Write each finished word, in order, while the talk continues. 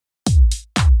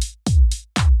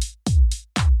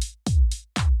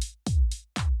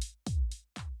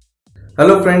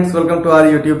Hello friends, welcome to our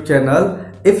YouTube channel.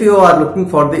 If you are looking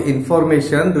for the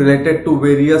information related to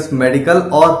various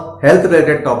medical or health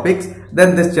related topics,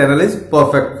 then this channel is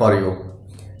perfect for you.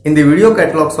 In the video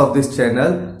catalogs of this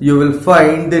channel, you will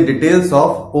find the details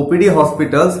of OPD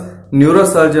hospitals,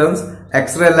 neurosurgeons,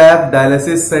 X-ray lab,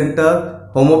 dialysis center,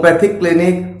 homeopathic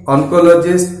clinic,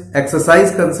 oncologist,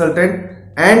 exercise consultant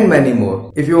and many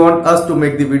more. If you want us to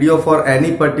make the video for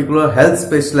any particular health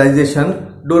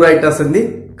specialization, do write us in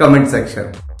the comment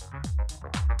section.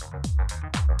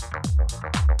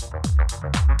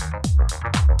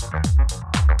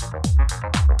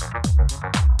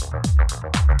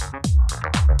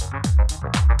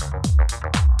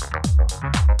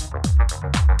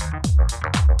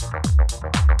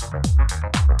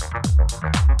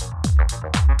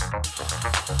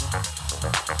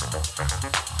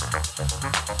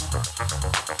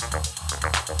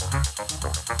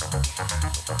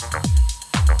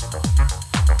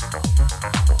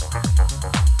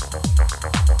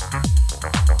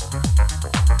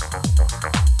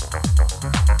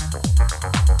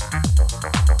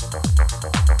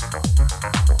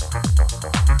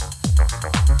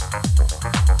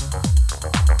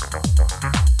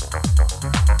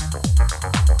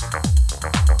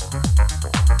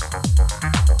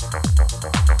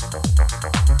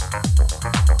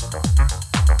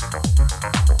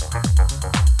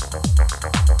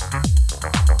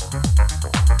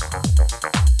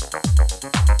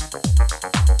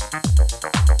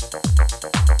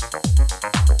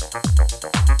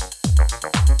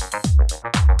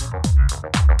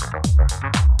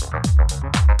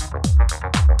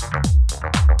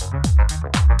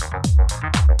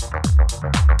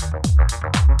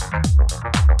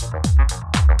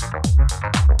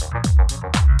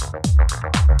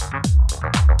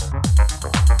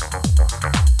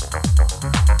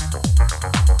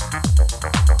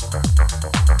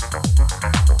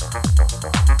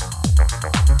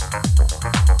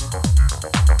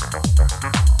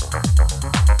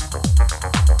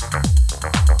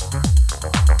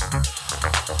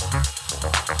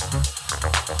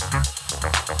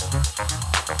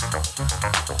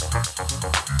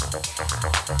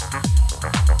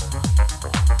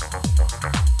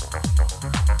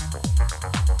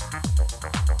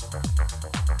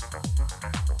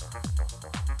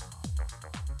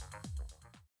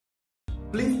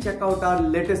 Please check out our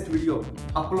latest video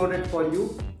uploaded for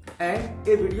you and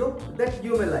a video that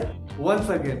you may like. Once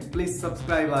again, please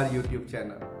subscribe our YouTube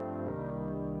channel.